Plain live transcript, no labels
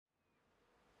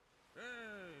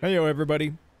Hey, yo,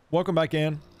 everybody. Welcome back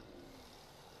in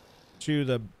to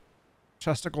the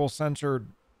testicle-censored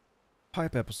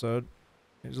pipe episode.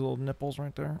 There's little nipples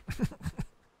right there.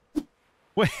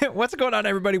 What's going on,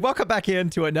 everybody? Welcome back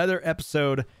in to another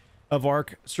episode of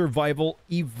Ark Survival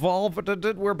Evolved.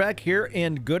 We're back here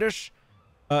in Goodish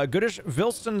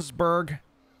Vilstensburg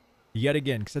yet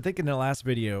again. Because I think in the last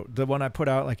video, the one I put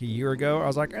out like a year ago, I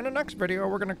was like, in the next video,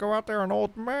 we're going to go out there on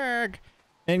Old Mag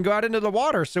and go out into the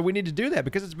water. So we need to do that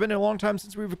because it's been a long time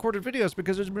since we've recorded videos,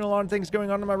 because there's been a lot of things going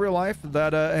on in my real life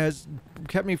that has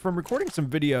kept me from recording some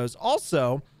videos.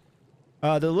 Also,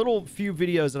 the little few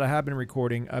videos that I have been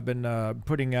recording, I've been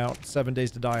putting out 7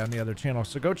 Days to Die on the other channel.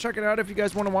 So go check it out if you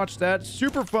guys want to watch that.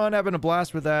 Super fun, having a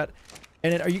blast with that.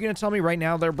 And then, are you going to tell me right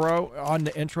now there, bro, on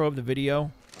the intro of the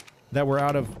video, that we're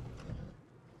out of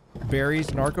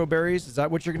berries, narco berries? Is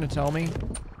that what you're going to tell me?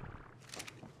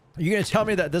 Are you going to tell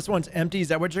me that this one's empty? Is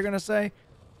that what you're going to say?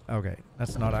 Okay,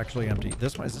 that's not actually empty.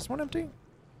 This one, is this one empty?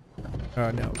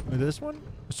 No. This one?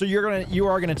 So you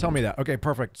are gonna tell me that. Okay,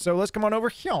 perfect. So let's come on over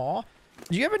here.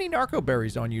 Do you have any narco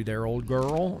berries on you there, old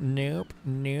girl? Nope.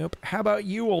 Nope. How about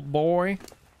you, old boy?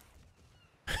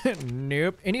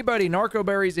 Nope. Anybody? Narco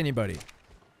berries? Anybody?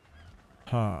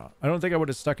 Huh. I don't think I would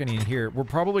have stuck any in here. We're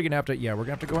probably gonna have to, yeah, we're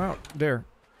gonna have to go out there.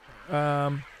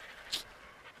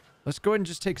 Let's go ahead and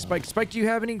just take Spike. Spike, do you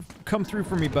have any come through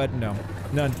for me, bud? No.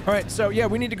 None. All right, so yeah,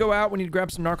 we need to go out. We need to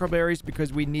grab some narco berries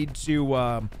because we need to,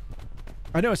 I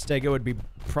know a stego would be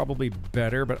probably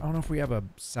better, but I don't know if we have a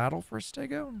saddle for a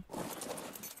stego.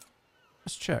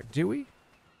 Let's check. Do we?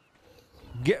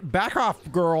 Get back off,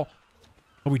 girl.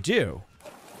 Oh, we do.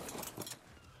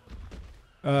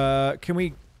 Can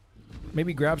we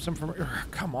maybe grab some from,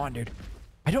 come on, dude.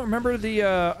 I don't remember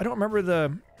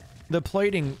the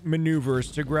plating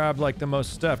maneuvers to grab like the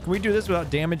most stuff. Can we do this without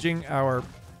damaging our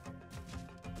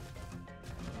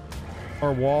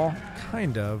wall?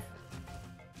 Kind of.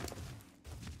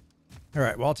 All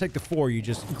right, well, I'll take the 4 you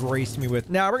just graced me with.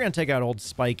 Now we're gonna take out old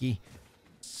Spiky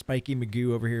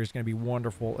Magoo over here. Is gonna be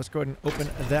wonderful. Let's go ahead and open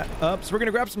that up. So we're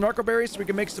gonna grab some narco berries so we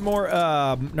can make some more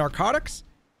narcotics.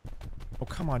 Oh,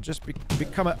 come on, just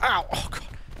become a, ow, oh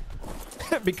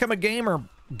god. Become a gamer,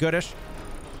 Goodish.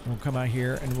 We'll come out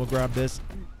here and we'll grab this.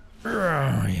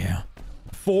 Oh, yeah.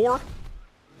 4?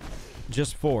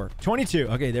 Just 4. 22.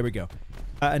 Okay, there we go.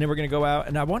 And then we're going to go out,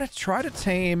 and I want to try to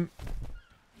tame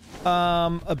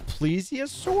a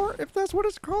Plesiosaur, if that's what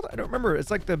it's called. I don't remember.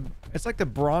 It's like the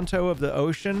Bronto of the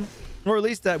ocean, or at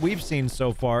least that we've seen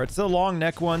so far. It's the long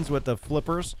neck ones with the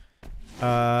flippers.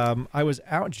 I was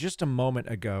out just a moment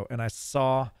ago, and I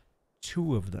saw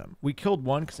 2 of them. We killed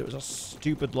one because it was a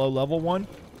stupid low-level one.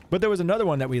 But there was another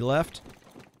one that we left.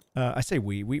 I say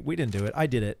we didn't do it. I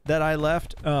did it. That I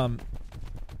left. And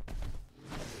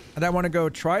I want to go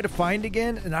try to find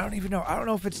again. And I don't even know. I don't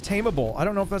know if it's tameable. I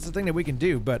don't know if that's the thing that we can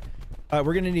do. But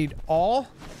we're going to need all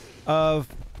of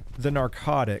the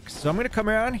narcotics. So I'm going to come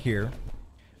around here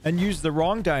and use the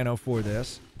wrong dino for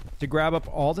this to grab up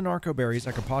all the narco berries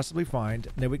I could possibly find.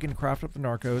 And then we can craft up the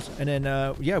narcos. And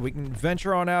then, yeah, we can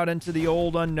venture on out into the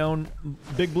old unknown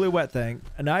big blue wet thing.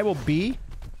 And I will be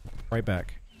right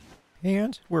back.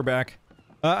 And we're back.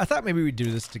 I thought maybe we'd do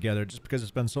this together just because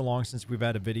it's been so long since we've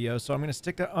had a video. So I'm going to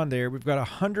stick that on there. We've got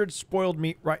 100 spoiled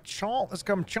meat. Right. Chomp. Let's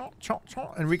come chomp, chomp,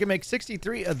 chomp. And we can make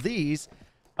 63 of these.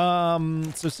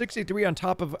 So 63 on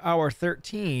top of our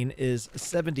 13 is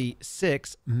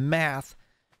 76. Math.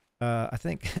 I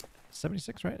think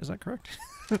 76, right? Is that correct?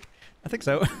 I think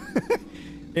so.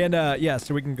 And yeah,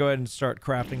 so we can go ahead and start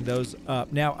crafting those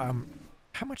up. Now,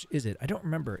 how much is it? I don't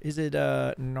remember. Is it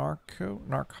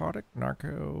narcotic,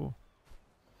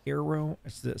 arrow?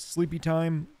 It's the sleepy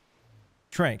time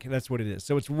trank. That's what it is.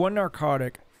 So it's 1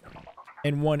 narcotic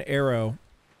and 1 arrow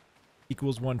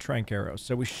equals 1 trank arrow.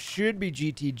 So we should be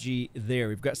GTG there.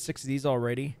 We've got 6 of these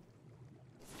already.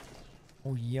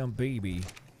 Oh yeah, baby.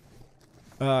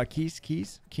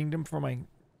 Keys. Kingdom for my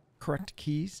correct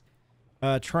keys.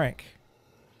 Trank.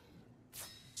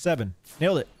 7.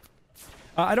 Nailed it.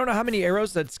 I don't know how many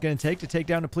arrows that's going to take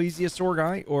down a Plesiosaur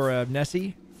guy or a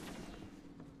Nessie.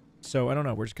 So, I don't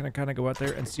know. We're just going to kind of go out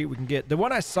there and see what we can get. The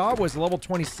one I saw was level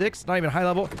 26. Not even high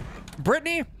level.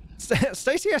 Brittany!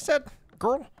 Stacy, I said,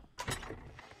 girl.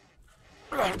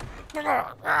 I'm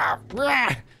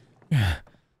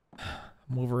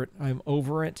over it. I'm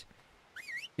over it.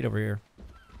 Get over here.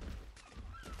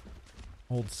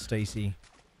 Old Stacy.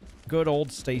 Good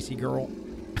old Stacy girl.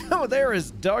 Oh, there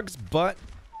is Doug's butt.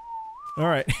 All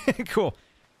right, cool.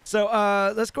 So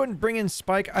let's go ahead and bring in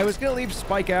Spike. I was gonna leave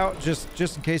Spike out just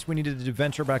in case we needed to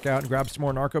venture back out and grab some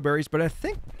more narco berries, but I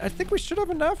think we should have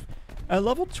enough.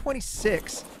 Level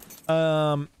 26.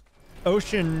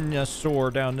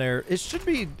 Oceanosaur down there. It should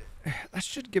be... That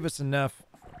should give us enough...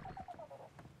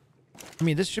 I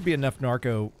mean, this should be enough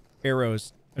narco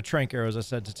arrows, trank arrows, I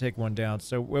said, to take one down.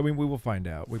 So, I mean, we will find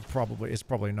out. It's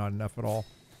probably not enough at all.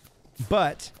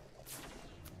 But...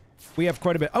 we have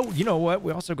quite a bit. Oh, you know what?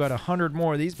 We also got 100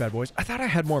 more of these bad boys. I thought I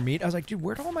had more meat. I was like, dude,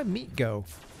 where'd all my meat go?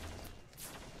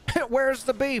 Where's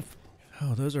the beef?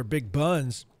 Oh, those are big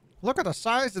buns. Look at the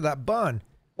size of that bun.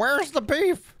 Where's the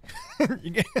beef?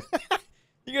 You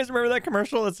guys remember that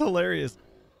commercial? That's hilarious.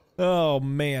 Oh,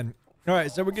 man. All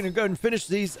right, so we're going to go ahead and finish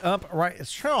these up right.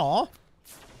 Sure.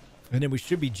 And then we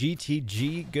should be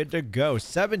GTG good to go.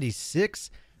 76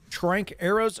 trank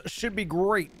arrows should be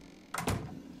great.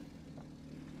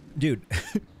 Dude,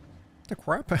 the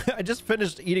crap. I just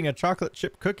finished eating a chocolate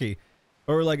chip cookie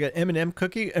or like an M&M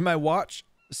cookie, and my watch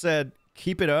said,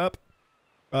 keep it up.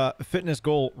 Fitness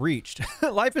goal reached.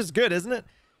 Life is good, isn't it?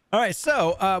 All right,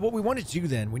 so what we want to do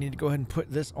then, we need to go ahead and put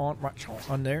this on right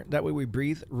on there. That way we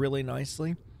breathe really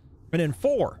nicely. And then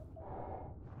 4.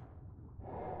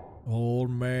 Old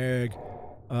Meg.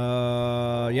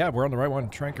 Yeah, we're on the right one.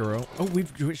 Trank arrow. Oh,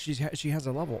 she has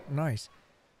a level. Nice.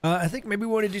 I think maybe we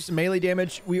want to do some melee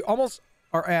damage. We almost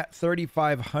are at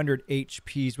 3,500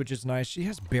 HPs, which is nice. She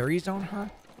has berries on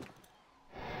her.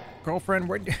 Girlfriend,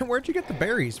 where'd you get the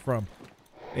berries from?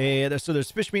 And so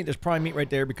there's fish meat. There's prime meat right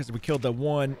there because we killed the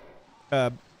one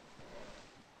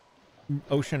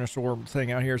Oceanosaur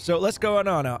thing out here. So let's go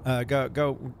on.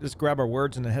 Go. Just grab our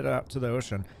words and then head out to the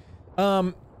ocean.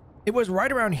 It was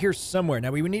right around here somewhere.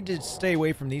 Now we would need to stay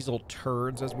away from these little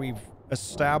turds as we've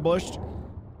established.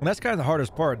 And that's kind of the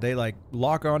hardest part. They like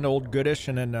lock on to old Goodish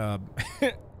and then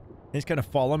they just kind of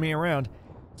follow me around.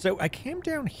 So I came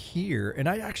down here and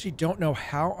I actually don't know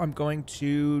how I'm going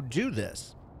to do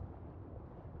this.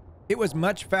 It was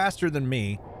much faster than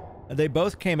me. They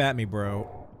both came at me,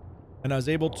 bro. And I was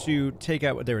able to take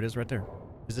out... There it is right there.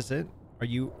 Is this it? Are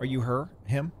you her?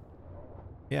 Him?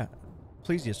 Yeah.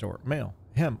 Plesiosaur. Male.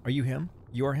 Him. Are you him?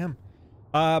 You are him.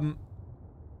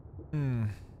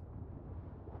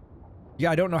 Yeah,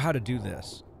 I don't know how to do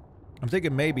this. I'm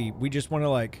thinking maybe we just want to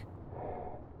like...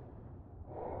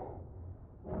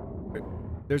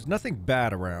 There's nothing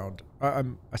bad around. I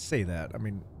say that. I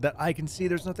mean, that I can see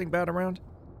there's nothing bad around.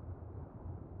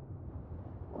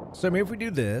 So maybe if we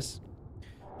do this,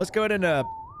 let's go ahead and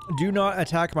do not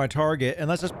attack my target, and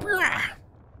let's just...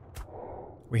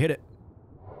 We hit it.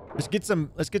 Let's get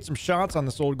some shots on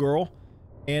this old girl.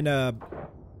 And oh,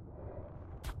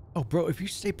 bro, if you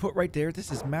stay put right there,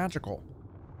 this is magical.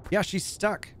 Yeah, she's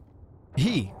stuck.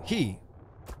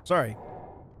 Sorry.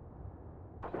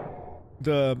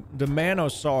 The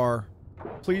Manosaur,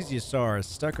 Plesiosaur is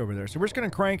stuck over there. So we're just going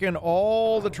to crank in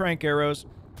all the trank arrows.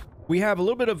 We have a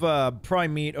little bit of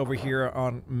prime meat over here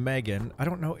on Megan. I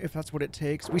don't know if that's what it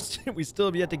takes. We still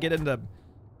have yet to get into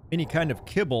any kind of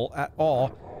kibble at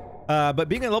all. But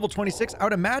being at level 26, I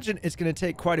would imagine it's going to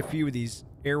take quite a few of these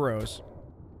arrows.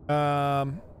 I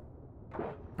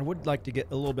would like to get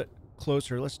a little bit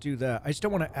closer. Let's do that. I just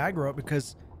don't want to aggro it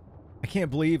because I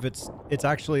can't believe it's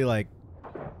actually like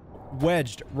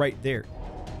wedged right there.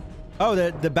 Oh,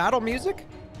 the battle music?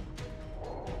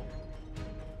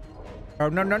 Oh,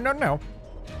 no.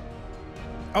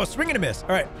 Oh, swing and a miss. All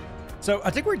right. So I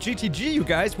think we're GTG, you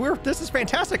guys. This is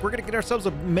fantastic. We're going to get ourselves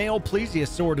a male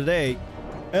Plesiosaur today.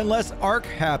 Unless ARC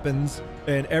happens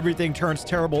and everything turns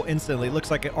terrible instantly.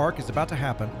 Looks like an ARC is about to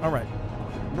happen. All right.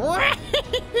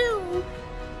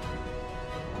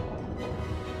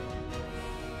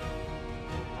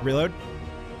 Reload.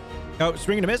 Oh,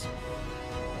 swing and a miss.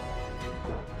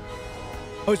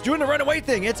 Oh, it's doing the runaway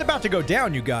thing. It's about to go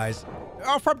down, you guys.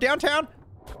 Oh, from downtown?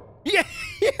 Yeah,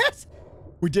 yes.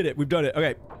 We did it. We've done it.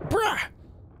 Okay. Brah.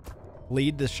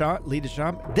 Lead the shot.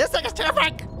 This thing is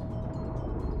terrifying.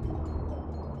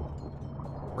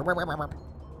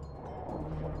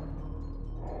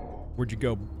 Where'd you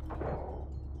go?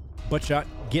 Butt shot.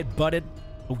 Get butted.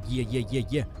 Oh,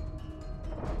 yeah.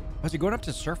 Was he going up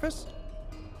to the surface?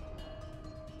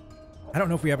 I don't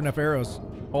know if we have enough arrows.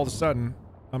 All of a sudden,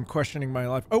 I'm questioning my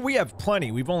life. Oh, we have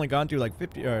plenty. We've only gone through like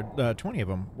 50 or 20 of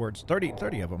them. Words. 30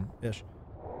 of them-ish.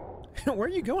 Where are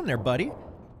you going there, buddy?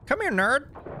 Come here, nerd.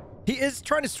 He is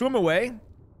trying to swim away.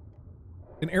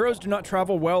 And arrows do not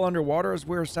travel well underwater, as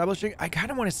we're establishing. I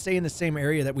kind of want to stay in the same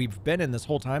area that we've been in this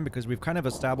whole time because we've kind of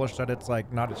established that it's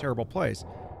like not a terrible place.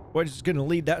 We're just going to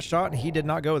lead that shot, and he did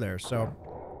not go there. So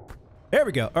there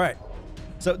we go. All right.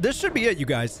 So this should be it, you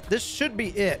guys. This should be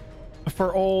it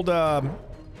for old, what are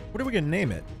we going to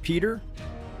name it? Peter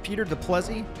the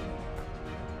Pleasy?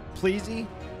 Pleasy?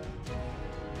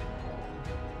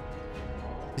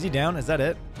 Is he down? Is that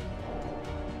it?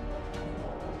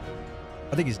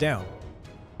 I think he's down.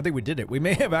 I think we did it. We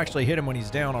may have actually hit him when he's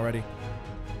down already.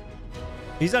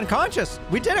 He's unconscious.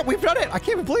 We did it. We've done it. I can't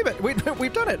even believe it.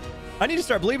 We've done it. I need to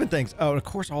start believing things. Oh, and of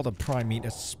course, all the prime meat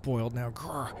is spoiled now.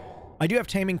 Grr. I do have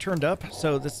taming turned up,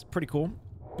 so this is pretty cool.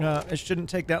 It shouldn't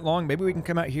take that long. Maybe we can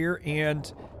come out here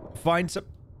and find some...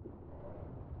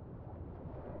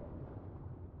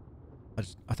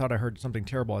 I thought I heard something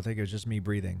terrible. I think it was just me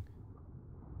breathing.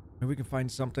 Maybe we can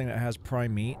find something that has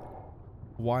prime meat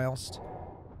whilst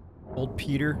old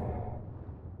Peter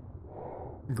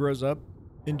grows up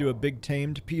into a big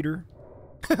tamed Peter.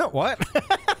 What?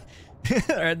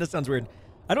 Alright, that sounds weird.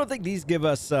 I don't think these give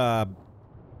us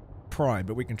prime,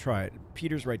 but we can try it.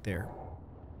 Peter's right there.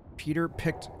 Peter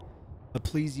picked a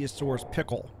Plesiosaurus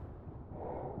pickle.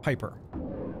 Piper.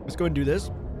 Let's go ahead and do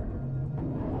this.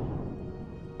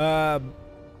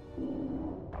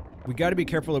 We got to be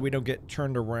careful that we don't get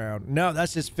turned around. No,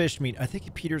 that's just fish meat. I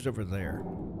think Peter's over there.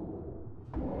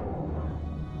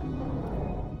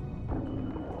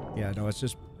 Yeah, no, it's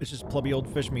just plubby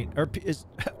old fish meat. Is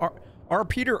our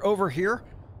Peter over here?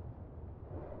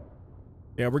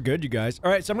 Yeah, we're good, you guys.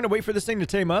 All right, so I'm going to wait for this thing to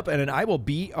tame up, and then I will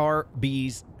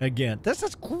BRBs again. This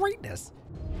is greatness.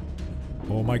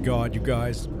 Oh my god, you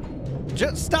guys.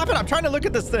 Just stop it. I'm trying to look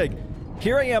at this thing.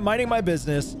 Here I am minding my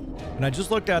business, and I just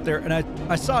looked out there, and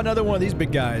I saw another one of these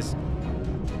big guys.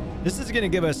 This is going to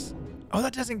give us... Oh,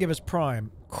 that doesn't give us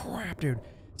prime. Crap, dude.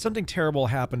 Something terrible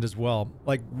happened as well.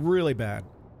 Like, really bad.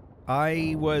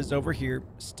 I was over here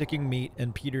sticking meat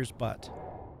in Peter's butt.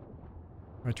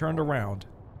 I turned around,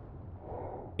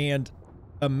 and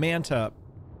a manta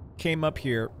came up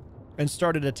here and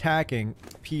started attacking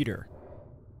Peter.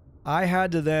 I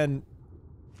had to then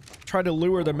try to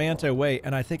lure the manta away,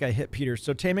 and I think I hit Peter.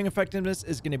 So taming effectiveness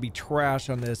is going to be trash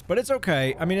on this, but it's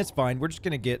okay. I mean, it's fine. We're just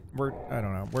going to get... I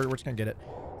don't know. We're just going to get it.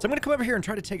 So I'm going to come over here and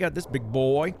try to take out this big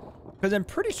boy, because I'm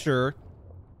pretty sure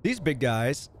these big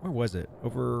guys... Where was it?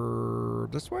 Over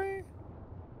this way?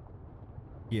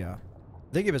 Yeah.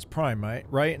 They give us prime,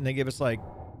 right? And they give us, like,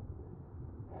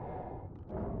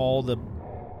 all the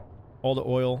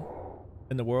oil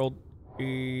in the world.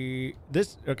 Okay,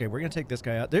 we're gonna take this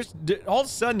guy out. There's all of a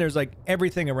sudden there's like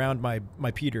everything around my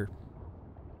Peter.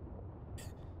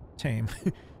 Tame.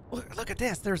 Look at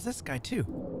this. There's this guy too.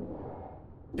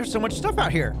 There's so much stuff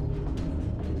out here.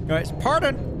 All right, so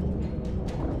pardon.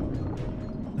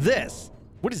 This.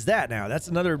 What is that now? That's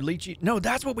another leechy. No,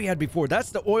 that's what we had before. That's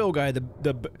the oil guy.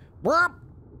 Whoop.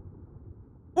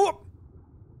 Whoop.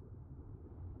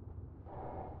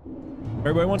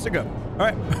 Everybody wants to go.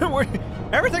 All right.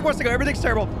 Everything wants to go. Everything's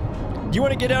terrible. Do you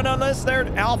want to get down on this there?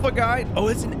 Alpha guy? Oh,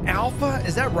 it's an alpha?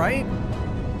 Is that right?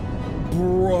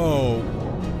 Bro.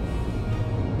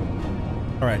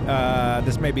 All right.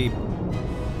 This may be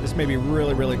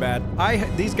really, really bad.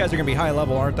 These guys are going to be high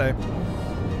level, aren't they?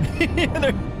 they're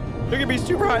going to be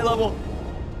super high level.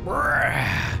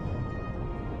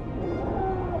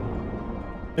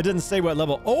 It didn't say what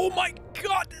level. Oh my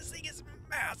god, this thing is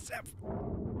massive.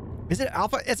 Is it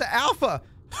alpha? It's an alpha.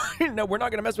 No, we're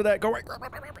not going to mess with that. Go right.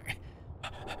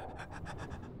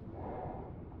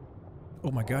 Oh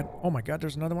my god. Oh my god,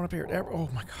 there's another one up here. Oh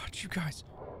my god, you guys.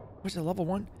 What's it, level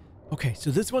 1? Okay,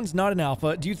 so this one's not an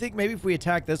alpha. Do you think maybe if we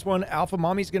attack this one, Alpha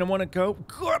Mommy's going to want to go?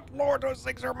 Good lord, those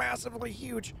things are massively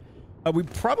huge. We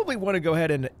probably want to go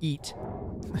ahead and eat.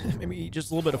 Maybe eat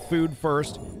just a little bit of food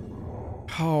first.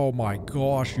 Oh my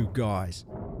gosh, you guys.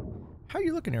 How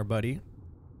you looking there, buddy?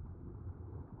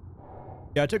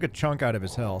 Yeah, I took a chunk out of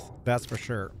his health. That's for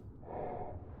sure.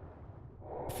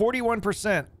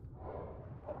 41%.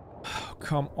 Oh,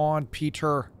 come on,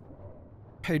 Peter.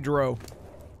 Pedro.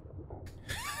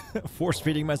 Force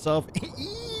feeding myself.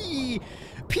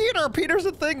 Peter! Peter's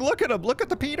a thing! Look at him! Look at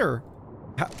the Peter!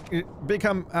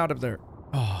 Come out of there.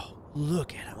 Oh,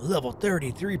 look at him. Level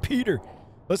 33 Peter.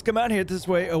 Let's come out here this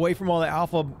way, away from all the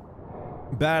alpha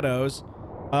baddos.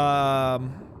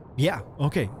 Yeah,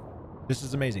 okay. This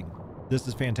is amazing. This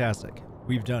is fantastic.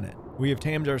 We've done it. We have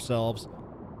tamed ourselves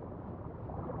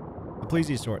a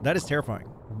Plesiosaur. That is terrifying.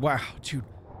 Wow, dude.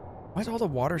 Why is all the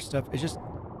water stuff? It just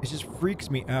freaks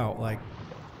me out. Like,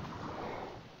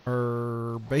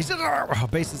 bases. Oh,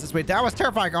 bases this way. That was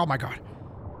terrifying. Oh my god.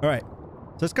 All right,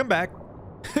 so let's come back.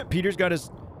 Peter's got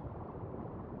his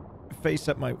face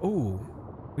up my. Oh,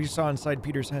 we saw inside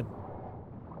Peter's head.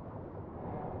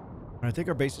 I think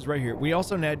our base is right here. We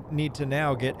also need to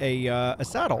now get a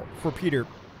saddle for Peter.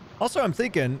 Also, I'm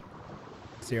thinking,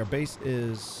 let's see, our base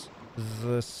is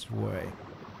this way.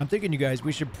 I'm thinking, you guys,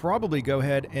 we should probably go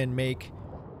ahead and make,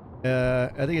 I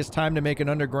think it's time to make an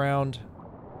underground,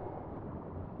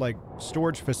 like,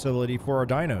 storage facility for our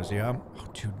dinos, yeah? Oh,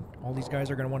 dude, all these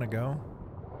guys are going to want to go.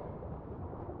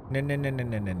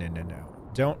 No.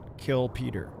 Don't kill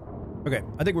Peter. Okay,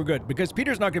 I think we're good because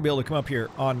Peter's not gonna be able to come up here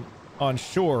on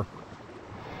shore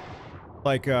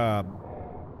like Glenda.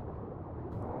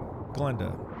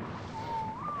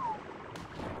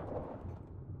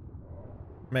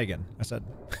 Megan, I said.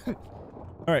 All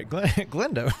right,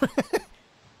 Glendo.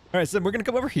 All right, so we're gonna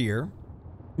come over here.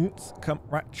 Oops, come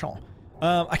right, Shaw.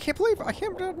 I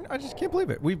just can't believe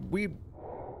it. We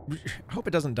hope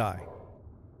it doesn't die.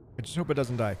 I just hope it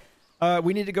doesn't die.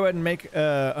 We need to go ahead and make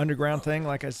underground thing,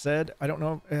 like I said. I don't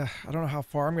know how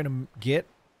far I'm gonna get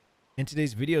in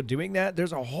today's video doing that.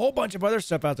 There's a whole bunch of other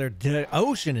stuff out there. The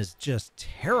ocean is just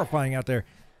terrifying out there.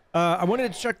 I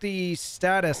wanted to check the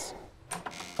status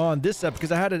on this stuff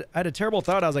because I had a terrible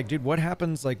thought. I was like, dude, what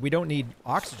happens? Like, we don't need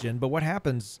oxygen, but what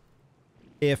happens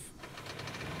if...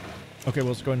 Okay, well,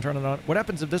 let's go ahead and turn it on. What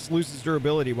happens if this loses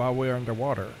durability while we're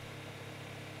underwater?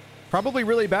 Probably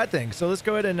really bad thing. So let's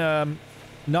go ahead and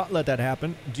not let that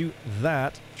happen. Do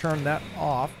that. Turn that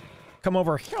off. Come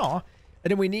over here.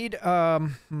 And then we need... well,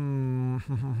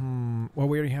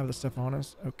 we already have the stuff on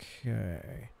us.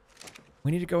 Okay.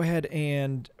 We need to go ahead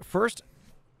and first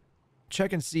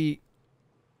check and see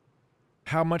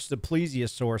how much the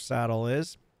Plesiosaur saddle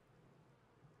is.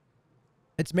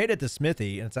 It's made at the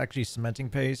smithy, and it's actually cementing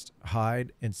paste,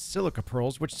 hide, and silica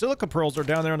pearls, which silica pearls are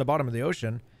down there on the bottom of the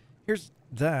ocean. Here's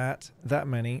that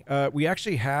many. We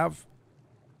actually have...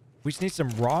 We just need some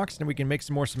rocks, and we can make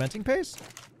some more cementing paste.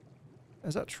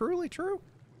 Is that truly true?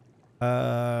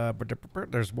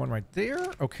 There's one right there.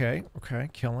 Okay.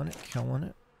 Killing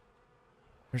it.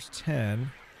 There's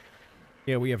 10.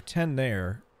 Yeah, we have 10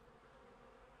 there.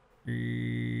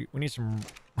 We need some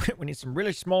we need some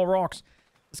really small rocks.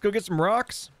 Let's go get some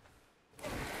rocks.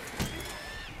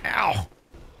 Ow!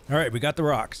 All right, we got the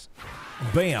rocks.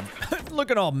 Bam!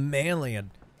 Looking all manly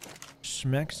and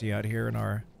schmexy out here in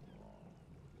our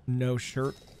no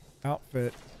shirt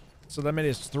outfit. So that made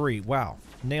us 3. Wow,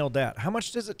 nailed that. How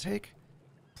much does it take?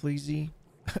 Pleasey,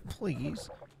 please.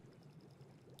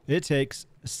 It takes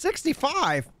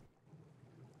 65.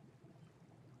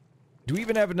 Do we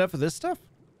even have enough of this stuff?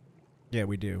 Yeah,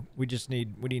 we do. We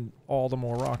need all the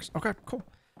more rocks. Okay, cool.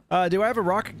 Do I have a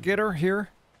rock getter here?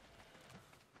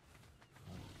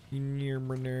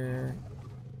 No,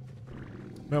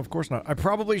 of course not. I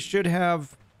probably should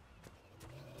have...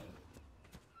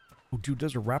 Oh, dude,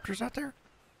 those are raptors out there?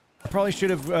 I probably should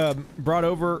have brought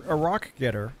over a rock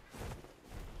getter.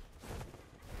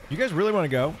 You guys really want to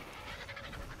go?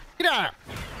 Get out!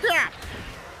 Yeah!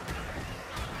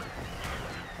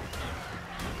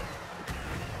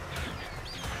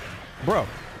 Bro.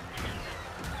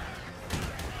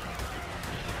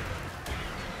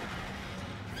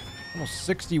 Almost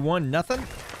 61 nothing.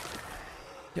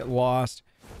 Get lost.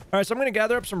 All right, so I'm going to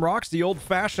gather up some rocks the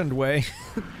old-fashioned way.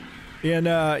 And,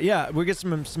 yeah, we'll get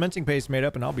some cementing paste made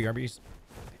up, and I'll be RBs.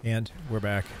 And we're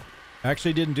back. I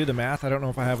actually didn't do the math. I don't know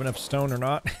if I have enough stone or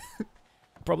not.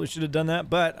 Probably should have done that,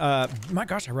 but, my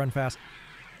gosh, I run fast.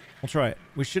 We'll try it.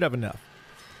 We should have enough.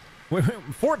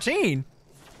 14?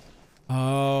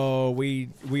 Oh,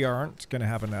 we aren't gonna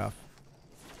have enough.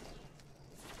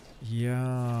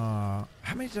 Yeah.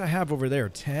 How many did I have over there?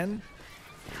 10?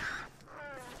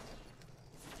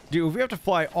 Dude, if we have to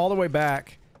fly all the way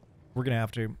back, we're gonna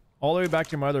have to. All the way back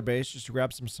to my other base just to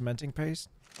grab some cementing paste.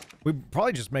 We'd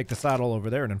probably just make the saddle over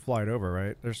there and then fly it over,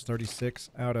 right? There's 36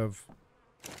 out of...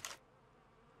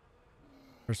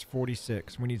 There's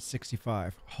 46. We need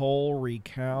 65. Holy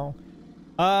cow.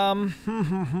 All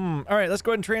right, let's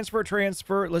go ahead and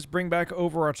transfer. Let's bring back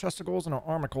over our chesticles and our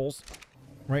armicles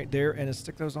right there and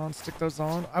stick those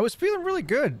on. I was feeling really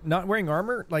good not wearing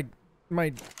armor. Like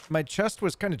my chest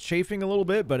was kind of chafing a little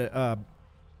bit, but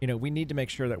you know, we need to make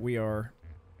sure that we are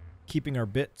keeping our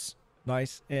bits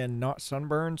nice and not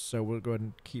sunburned, so we'll go ahead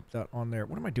and keep that on there.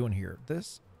 What am I doing here?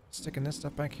 Sticking this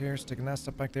stuff back here, sticking that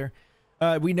stuff back there.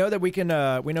 We know that we can,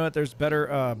 we know that there's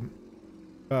better,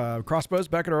 crossbows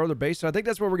back at our other base, so I think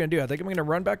that's what we're gonna do. I think I'm gonna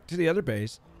run back to the other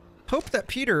base. Hope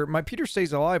that my Peter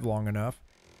stays alive long enough.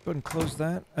 Go ahead and close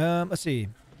that. Let's see.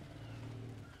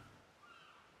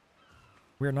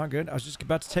 We're not good. I was just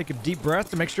about to take a deep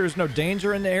breath to make sure there's no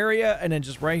danger in the area, and then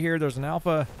just right here, there's an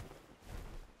alpha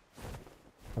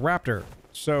raptor.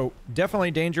 So, definitely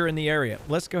danger in the area.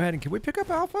 Let's go ahead and... Can we pick up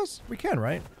alphas? We can,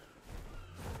 right?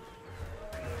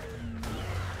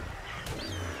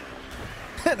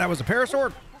 That was a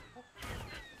parasaur.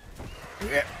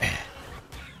 Yeah.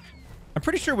 I'm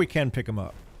pretty sure we can pick him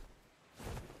up.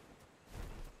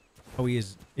 Oh,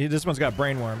 this one's got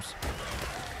brain worms.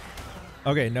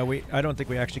 Okay, no, I don't think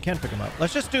we actually can pick him up.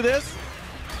 Let's just do this.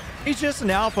 He's just an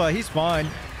alpha. He's fine.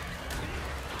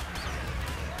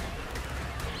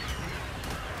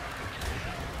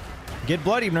 Get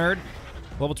bloody, nerd.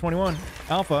 Level 21.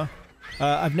 Alpha.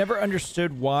 I've never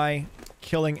understood why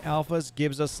killing alphas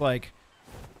gives us, like,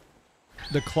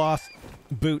 the cloth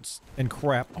boots and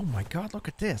crap. Oh my god, look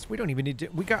at this. We don't even need to...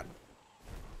 We got...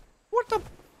 What the...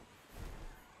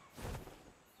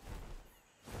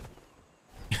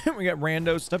 We got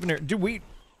rando stuff in there. Dude, we...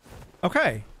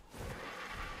 Okay.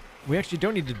 We actually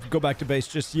don't need to go back to base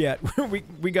just yet.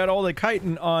 we got all the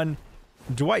chitin on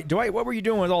Dwight. Dwight, what were you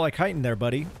doing with all that chitin there,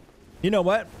 buddy? You know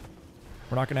what?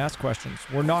 We're not going to ask questions.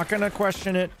 We're not going to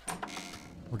question it.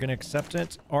 We're going to accept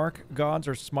it. Ark gods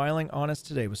are smiling on us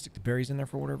today. We'll stick the berries in there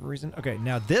for whatever reason. Okay,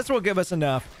 now this will give us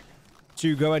enough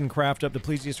to go ahead and craft up the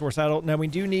Plesiosaur saddle. Now we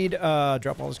do need,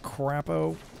 drop all this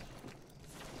crapo.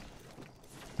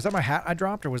 Was that my hat I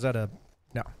dropped, or was that a...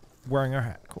 No. Wearing our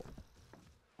hat. Cool.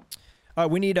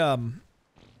 We need,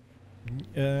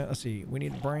 let's see. We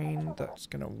need brain. That's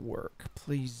gonna work.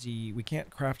 Please. We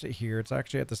can't craft it here. It's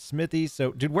actually at the smithy.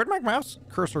 So, dude, where'd my mouse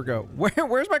cursor go?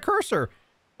 Where's my cursor?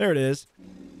 There it is.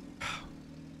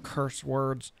 Curse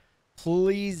words.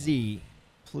 Please.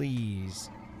 Please.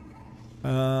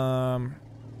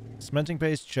 Cementing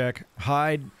paste, check.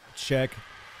 Hide, check.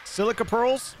 Silica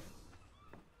pearls.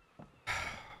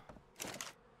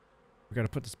 We gotta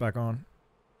put this back on.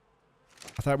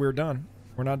 I thought we were done.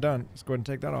 We're not done. Let's go ahead and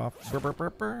take that off. There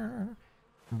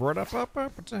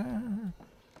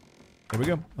we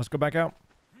go. Let's go back out.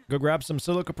 Go grab some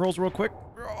silica pearls real quick.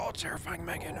 Oh, terrifying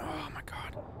Megan. Oh my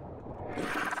god.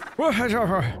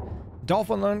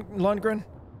 Dolphin Lundgren.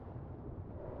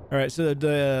 Alright, so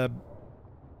the...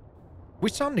 We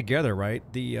saw them together, right?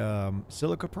 The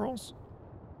silica pearls?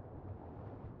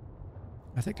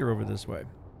 I think they're over this way.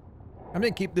 I'm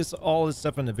gonna keep all this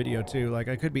stuff in the video too. Like,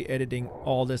 I could be editing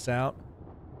all this out.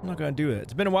 I'm not gonna do it.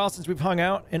 It's been a while since we've hung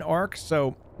out in Ark,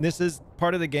 so this is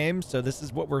part of the game, so this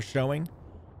is what we're showing.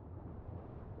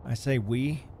 I say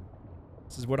we.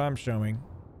 This is what I'm showing.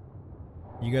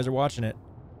 You guys are watching it.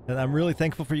 And I'm really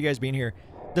thankful for you guys being here.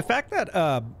 The fact that,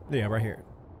 yeah, right here.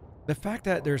 The fact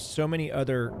that there's so many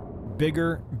other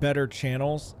bigger, better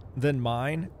channels than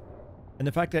mine, and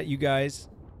the fact that you guys...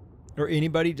 or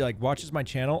anybody like watches my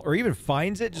channel or even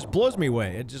finds it just blows me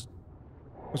away. It just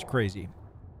was crazy.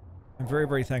 I'm very,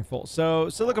 very thankful. So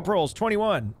silica pearls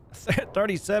 21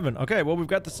 37. Okay, well, we've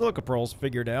got the silica pearls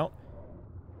figured out.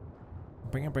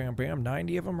 Bam, bam, bam.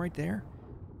 90 of them right there,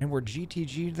 and we're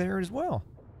GTG there as well.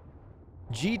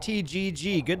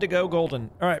 GTGG. Good to go,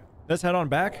 golden. All right, let's head on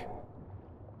back.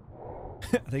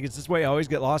 I think it's this way. I always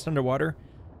get lost underwater.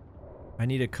 I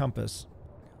need a compass.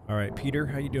 All right, Peter,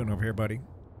 how you doing over here, buddy?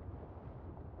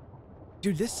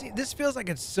 Dude, this feels like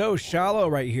it's so shallow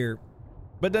right here.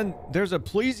 But then there's a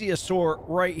Plesiosaur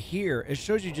right here. It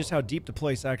shows you just how deep the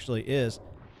place actually is.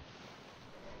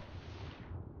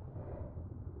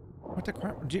 What the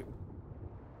crap?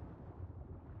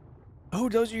 Oh,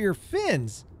 those are your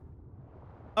fins.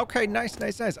 Okay, nice,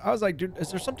 nice, nice. I was like, dude,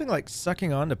 is there something like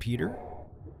sucking on to Peter?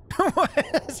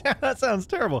 That sounds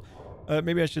terrible.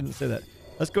 Maybe I shouldn't say that.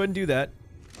 Let's go ahead and do that.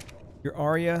 Your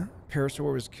Arya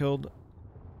Parasaur was killed.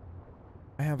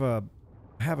 I have a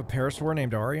Parasaur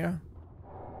named Arya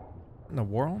in the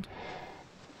world.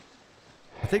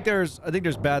 I think there's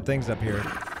bad things up here.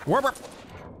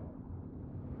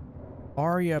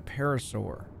 Arya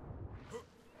Parasaur.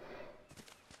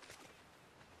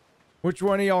 Which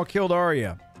one of y'all killed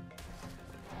Arya?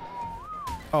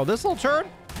 Oh, this little turd?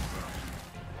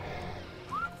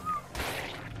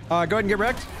 Go ahead and get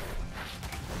wrecked.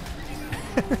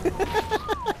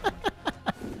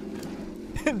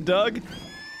 Doug?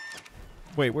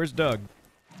 Wait, where's Doug?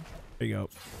 There you go.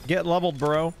 Get leveled,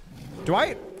 bro.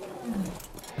 Dwight?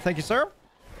 Thank you, sir.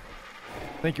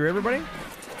 Thank you, everybody.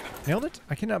 Nailed it.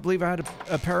 I cannot believe I had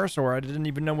a Parasaur. I didn't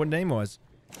even know what name was.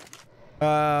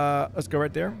 Let's go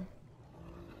right there.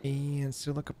 And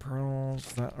silica pearls.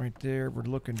 That right there. We're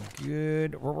looking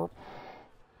good.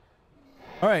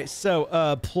 Alright, so,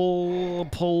 Plesiosaur.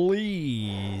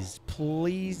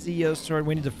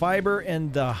 We need the fiber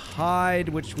and the hide,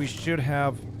 which we should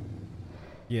have.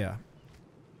 Yeah.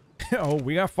 Oh,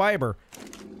 we got fiber.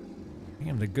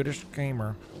 Damn, the Goodish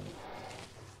Gamer.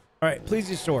 Alright,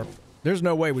 Plesiosaur. There's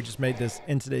no way we just made this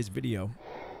in today's video.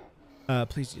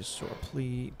 Plesiosaur.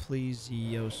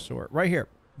 Plesiosaur. Right here.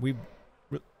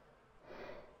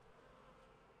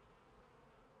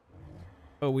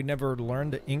 Oh, we never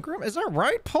learned the Ingram? Is that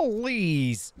right?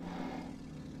 Please.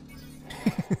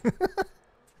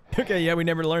 Okay, yeah, we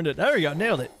never learned it. There we go.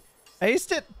 Nailed it.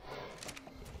 Aced it.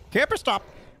 Camper stop.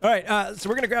 All right, so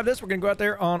we're going to grab this. We're going to go out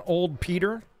there on old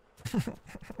Peter.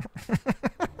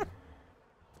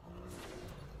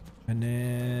 And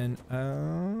then,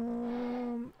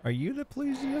 Are you the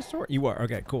Plesiosaur? You are.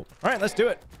 Okay, cool. All right, let's do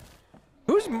it.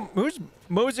 Who's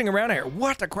moseying around here?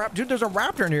 What the crap? Dude, there's a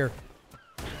raptor in here.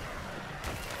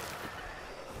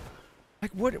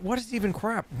 Like, what is even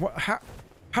crap? How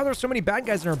are there so many bad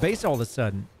guys in our base all of a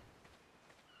sudden?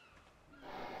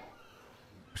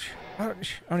 I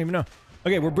don't even know.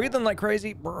 Okay, we're breathing like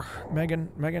crazy. Brr, Megan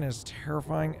is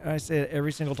terrifying. I say it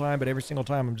every single time, but every single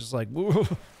time I'm just like, whoa.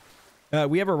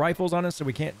 We have our rifles on us, so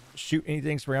we can't shoot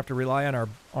anything, so we have to rely on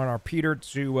our Peter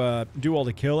to do all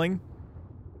the killing.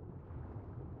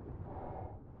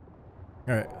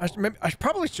 All right, I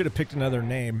probably should have picked another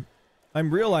name.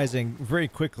 I'm realizing very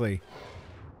quickly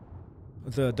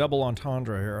the double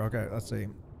entendre here. Okay, let's see.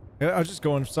 I was just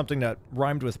going something that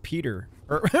rhymed with Peter,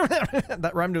 or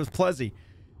that rhymed with Plessy.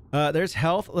 There's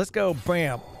health. Let's go.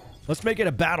 Bam. Let's make it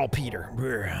a battle, Peter.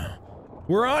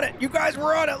 We're on it. You guys,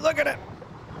 we're on it. Look at it.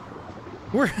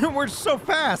 We're so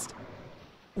fast.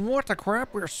 What the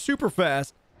crap? We're super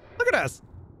fast. Look at us.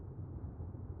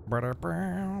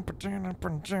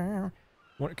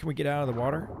 What, can we get out of the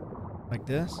water? Like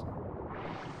this?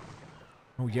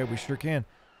 Oh, yeah, we sure can.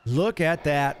 Look at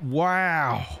that.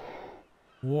 Wow.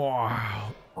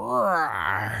 Wow.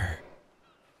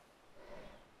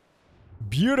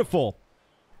 Beautiful.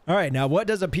 All right, now what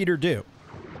does a Peter do?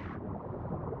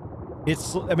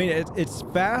 I mean, it's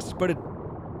fast, but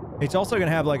it's also going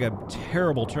to have like a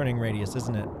terrible turning radius,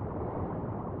 isn't it?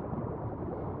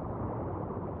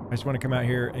 I just want to come out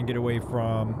here and get away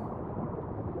from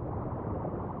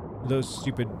those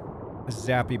stupid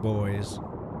zappy boys.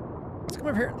 Let's come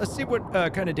over here. Let's see what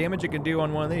kind of damage it can do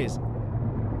on one of these.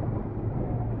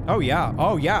 Oh, yeah.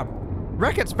 Oh, yeah.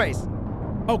 Wreck its face.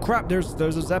 Oh, crap. There's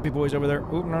those zappy boys over there.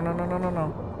 Ooh, no.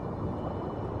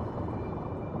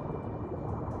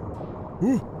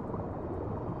 Ooh.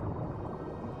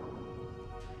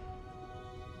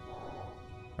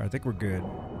 All right, I think we're good.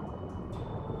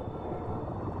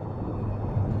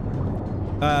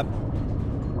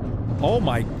 Oh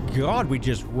my God, we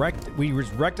just wrecked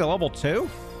a level 2?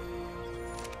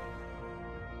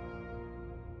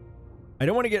 I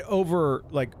don't want to get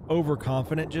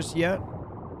overconfident just yet.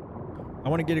 I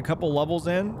want to get a couple levels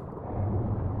in.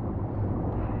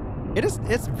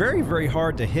 It's very, very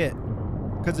hard to hit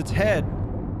because its head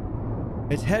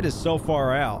is so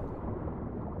far out.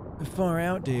 Far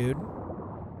out, dude.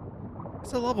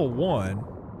 It's a level 1.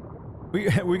 We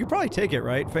could probably take it,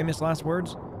 right? Famous last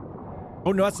words.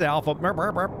 Oh no, that's the alpha.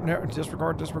 No,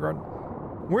 disregard.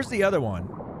 Where's the other one?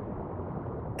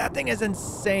 That thing is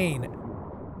insane.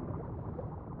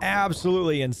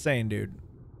 Absolutely insane, dude.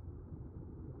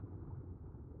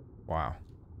 Wow.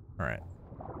 All right.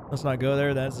 Let's not go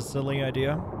there. That's a silly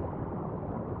idea.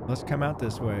 Let's come out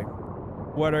this way.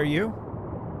 What are you?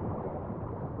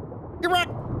 You're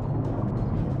wrecked.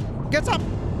 Get up.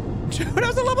 Dude, I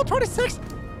was a level 26.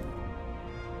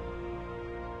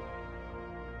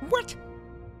 What?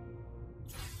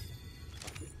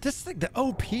 This thing, the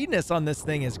OP-ness on this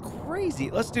thing is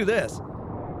crazy. Let's do this.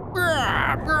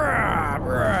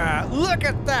 Look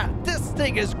at that. This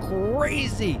thing is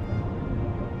crazy.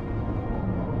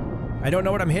 I don't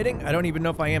know what I'm hitting. I don't even know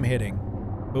if I am hitting.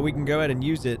 But we can go ahead and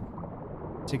use it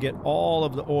to get all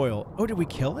of the oil. Oh, did we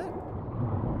kill it?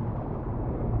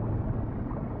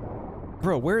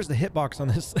 Bro, where's the hitbox on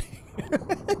this thing?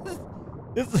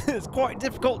 This is quite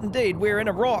difficult indeed. We're in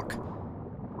a rock.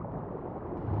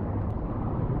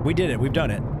 We did it. We've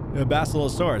done it.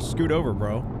 Plesiosaurus, scoot over,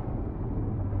 bro.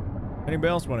 Anybody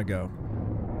else want to go?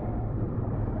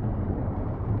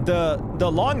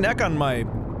 The long neck on my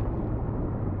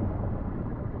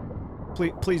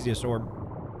Plesiosaur,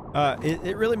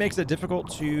 it really makes it difficult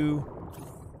to.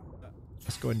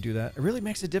 Let's go ahead and do that. It really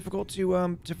makes it difficult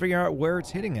to figure out where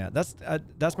it's hitting at.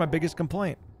 That's my biggest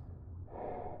complaint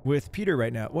with Peter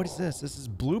right now. What is this? This is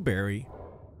blueberry.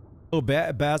 Oh,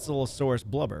 Plesiosaurus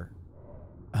blubber.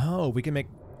 Oh, we can make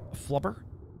a flubber?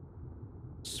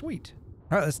 Sweet.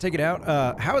 All right, let's take it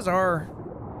out. How is our...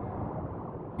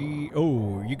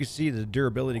 Oh, you can see the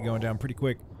durability going down pretty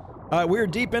quick. We're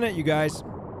deep in it, you guys.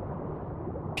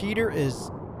 Peter is...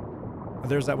 Oh,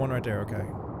 there's that one right there, okay.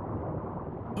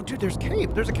 Oh, dude, there's a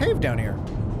cave. There's a cave down here.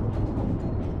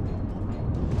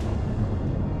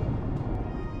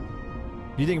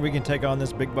 Do you think we can take on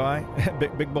this big boy?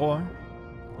 big boy?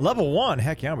 Level 1?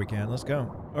 Heck yeah, we can. Let's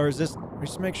go. Or is this...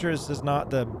 Just make sure this is not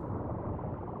the...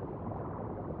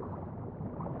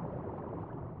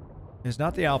 It's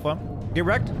not the alpha. Get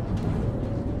wrecked.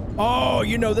 Oh,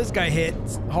 you know this guy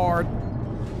hits hard.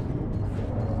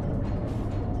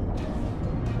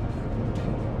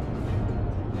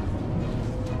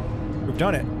 We've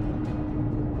done it.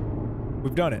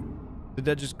 We've done it. Did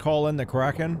that just call in the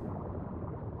Kraken?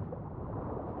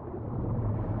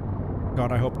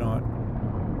 God, I hope not.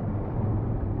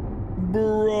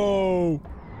 Bro.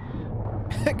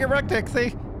 Get wrecked,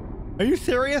 Dixie. Are you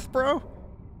serious, bro?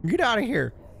 Get out of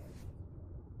here.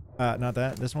 Not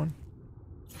that. This one.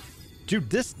 Dude,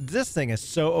 this thing is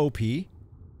so OP.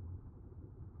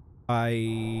 If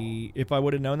I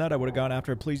would have known that, I would have gone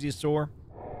after a Plesiosaur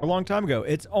a long time ago.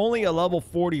 It's only a level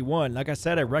 41. Like I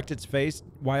said, I wrecked its face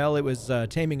while it was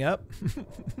taming up.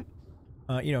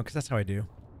 You know, because that's how I do.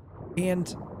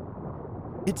 And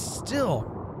it's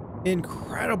still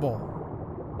incredible.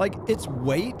 Like, its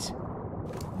weight.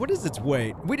 What is its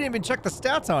weight? We didn't even check the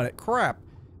stats on it. Crap.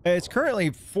 It's currently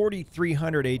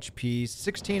 4,300 HP,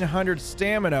 1,600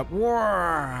 stamina.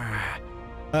 Whoa.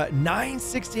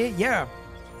 968. Yeah.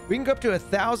 We can go up to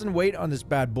 1,000 weight on this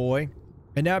bad boy.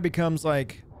 And now it becomes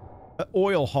like an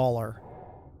oil hauler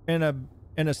and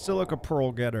a silica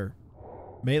pearl getter.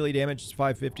 Melee damage is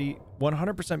 550.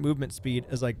 100% movement speed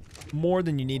is like more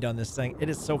than you need on this thing. It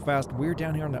is so fast. We're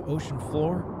down here on the ocean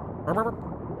floor.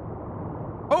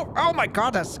 Oh my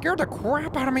God, that scared the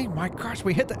crap out of me. My gosh,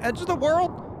 we hit the edge of the world.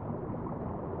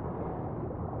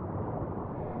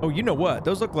 Oh, you know what?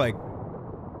 Those look like...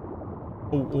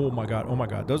 Oh my God, oh my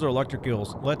God. Those are electric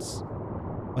eels. Let's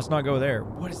not go there.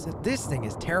 What is it? This thing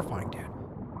is terrifying, dude.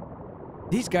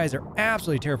 These guys are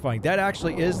absolutely terrifying. That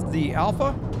actually is the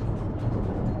alpha.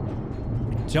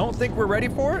 Don't think we're ready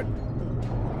for it.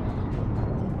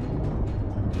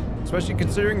 Especially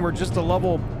considering we're just a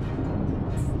level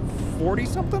 40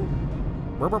 something.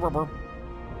 No.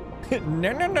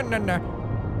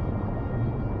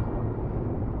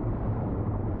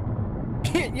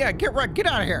 Yeah, get right, get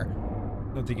out of here.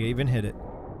 I don't think I even hit it.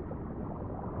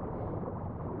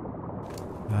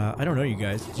 I don't know, you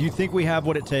guys. Do you think we have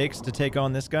what it takes to take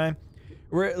on this guy?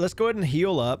 Let's go ahead and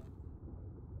heal up.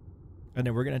 And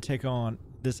then we're going to take on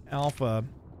this alpha.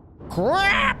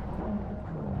 Crap!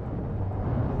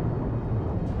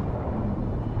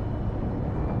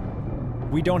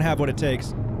 We don't have what it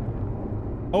takes.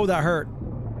 Oh, that hurt.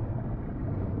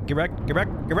 Get wrecked, get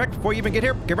wrecked, get wrecked before you even get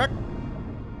here. Get wrecked.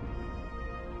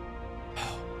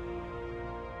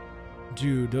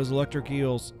 Dude, those electric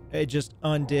eels, it just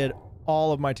undid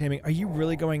all of my taming. Are you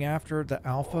really going after the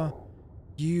alpha?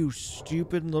 You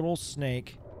stupid little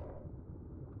snake.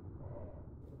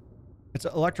 It's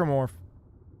an electromorph.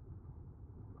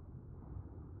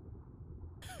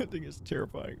 I think it's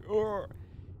terrifying. Oh.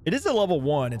 It is a level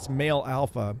 1. It's male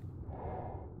alpha.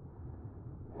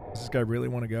 Does this guy really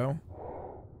want to go?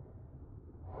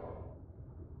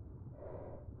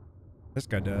 This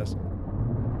guy does.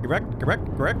 Correct.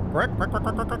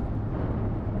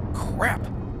 Crap.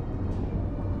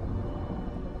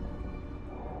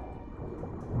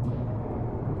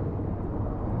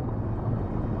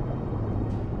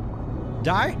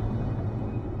 Die?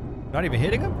 Not even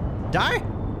hitting him? Die?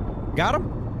 Got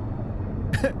him?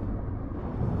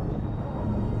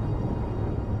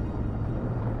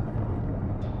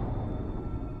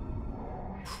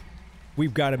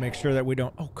 We've got to make sure that we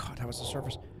don't... Oh, God, that was the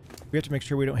surface. We have to make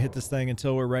sure we don't hit this thing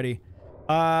until we're ready.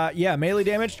 Yeah, melee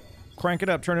damage. Crank it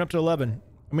up. Turn it up to 11.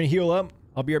 I'm going to heal up.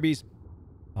 I'll BRBs.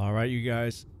 All right, you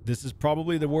guys. This is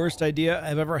probably the worst idea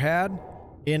I've ever had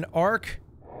in Ark.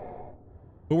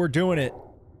 But we're doing it.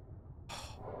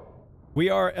 We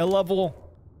are a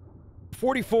level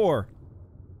 44.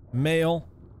 Male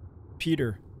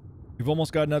Peter. We've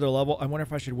almost got another level. I wonder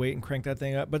if I should wait and crank that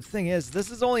thing up. But the thing is, this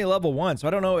is only level 1, so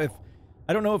I don't know if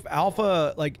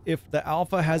alpha, like, if the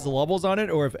alpha has levels on it,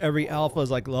 or if every alpha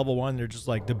is like level 1, they're just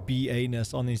like the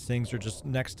BA-ness on these things are just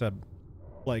next to,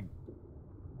 like,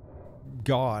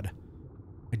 God.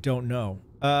 I don't know.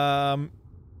 I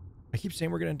keep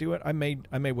saying we're gonna do it. I may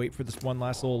wait for this one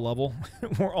last little level.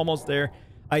 We're almost there.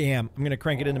 I am. I'm gonna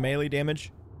crank it into melee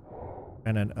damage.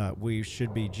 And then we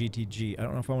should be GTG. I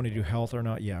don't know if I want to do health or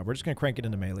not. Yeah, we're just gonna crank it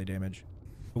into melee damage.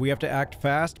 But we have to act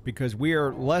fast because we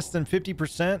are less than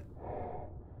 50%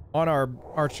 on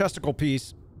our chesticle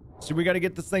piece. So we got to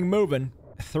get this thing moving.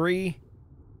 3,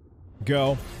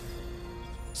 go.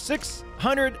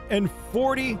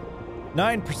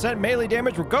 649% melee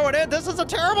damage. We're going in. This is a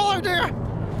terrible idea.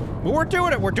 But we're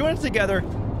doing it. We're doing it together.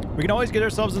 We can always get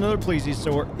ourselves another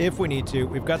Plesiosaur if we need to.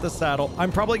 We've got the saddle.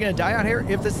 I'm probably going to die out here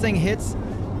if this thing hits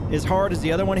as hard as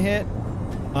the other one hit.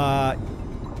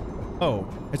 Oh,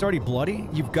 it's already bloody?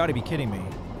 You've got to be kidding me.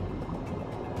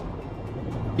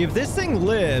 If this thing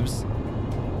lives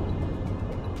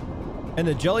and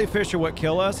the jellyfish are what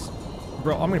kill us,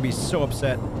 bro, I'm going to be so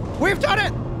upset. We've done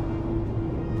it!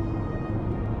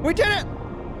 We did it!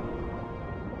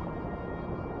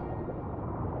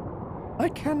 I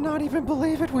cannot even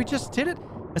believe it. We just did it.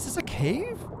 Is this a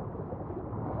cave?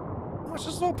 Watch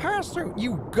this little pass through.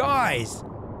 You guys,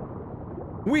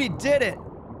 we did it.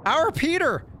 Our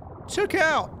Peter took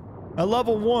out a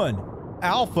level 1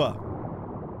 alpha.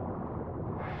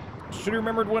 Should have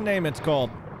remembered what name it's called,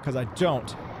 because I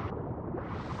don't.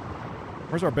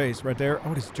 Where's our base? Right there.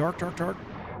 Oh, it is dark, dark, dark.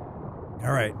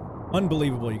 All right.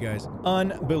 Unbelievable, you guys.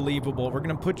 Unbelievable. We're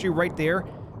going to put you right there.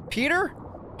 Peter?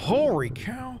 Holy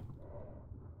cow.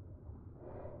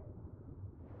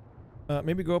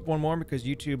 Maybe go up one more because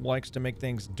YouTube likes to make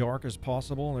things dark as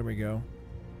possible. There we go.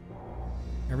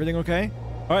 Everything okay?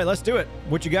 All right, let's do it.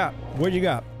 What you got? What you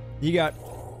got? You got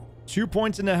 2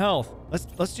 points into health.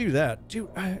 Let's do that. Dude,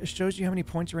 it shows you how many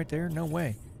points right there? No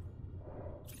way.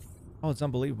 Oh, it's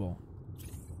unbelievable.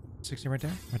 60 right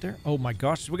there? Right there? Oh my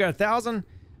gosh. We got 1,000.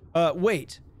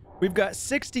 Wait. We've got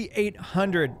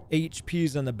 6,800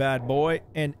 HPs on the bad boy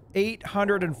and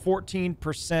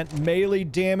 814% melee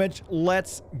damage.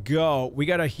 Let's go. We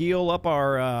got to heal up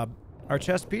our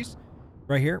chest piece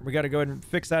right here. We got to go ahead and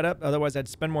fix that up. Otherwise, I'd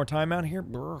spend more time out here.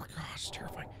 Brr, gosh, it's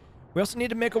terrifying. We also need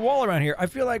to make a wall around here. I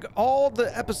feel like all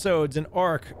the episodes in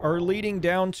Ark are leading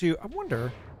down to... I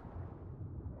wonder...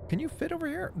 Can you fit over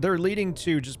here? They're leading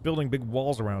to just building big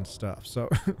walls around stuff. So,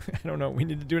 I don't know. We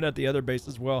need to do it at the other base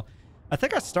as well. I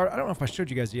think I started... I don't know if I showed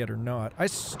you guys yet or not. I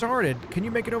started... Can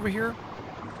you make it over here?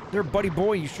 There, buddy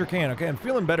boy. You sure can. Okay, I'm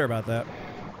feeling better about that.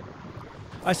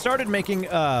 I started making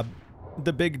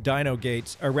the big dino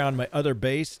gates around my other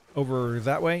base over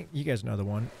that way. You guys know the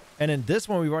one. And in this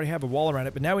one, we already have a wall around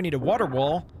it. But now we need a water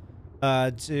wall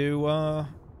to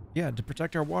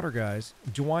protect our water guys.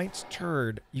 Dwight's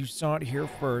turd. You saw it here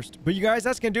first. But you guys,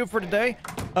 that's going to do it for today.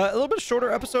 A little bit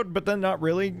shorter episode, but then not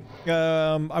really.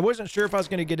 I wasn't sure if I was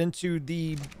going to get into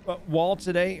the wall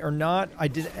today or not. I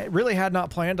really had not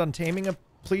planned on taming a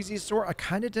Plesiosaur. I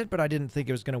kind of did, but I didn't think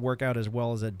it was going to work out as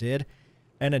well as it did.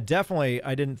 And it definitely,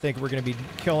 I didn't think we're going to be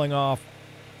killing off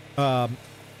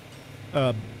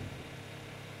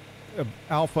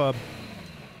alpha.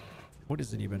 What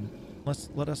is it even?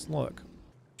 Let us look.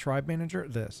 Tribe manager,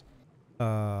 this.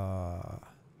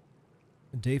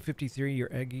 Day 53,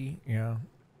 you're Eggy. Yeah.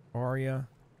 Aria.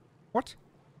 What?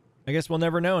 I guess we'll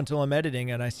never know until I'm editing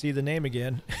and I see the name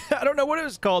again. I don't know what it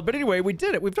was called, but anyway, we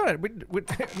did it. We've done it. We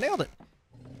nailed it.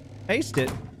 Aced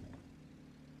it.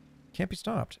 Can't be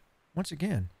stopped. Once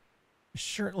again.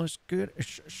 Shirtless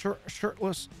Goodish.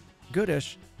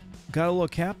 Got a little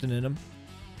captain in him.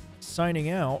 Signing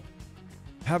out.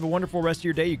 Have a wonderful rest of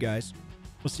your day, you guys.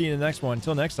 We'll see you in the next one.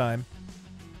 Until next time,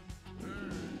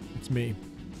 it's me,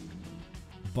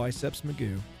 Biceps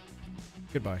Magoo.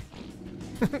 Goodbye.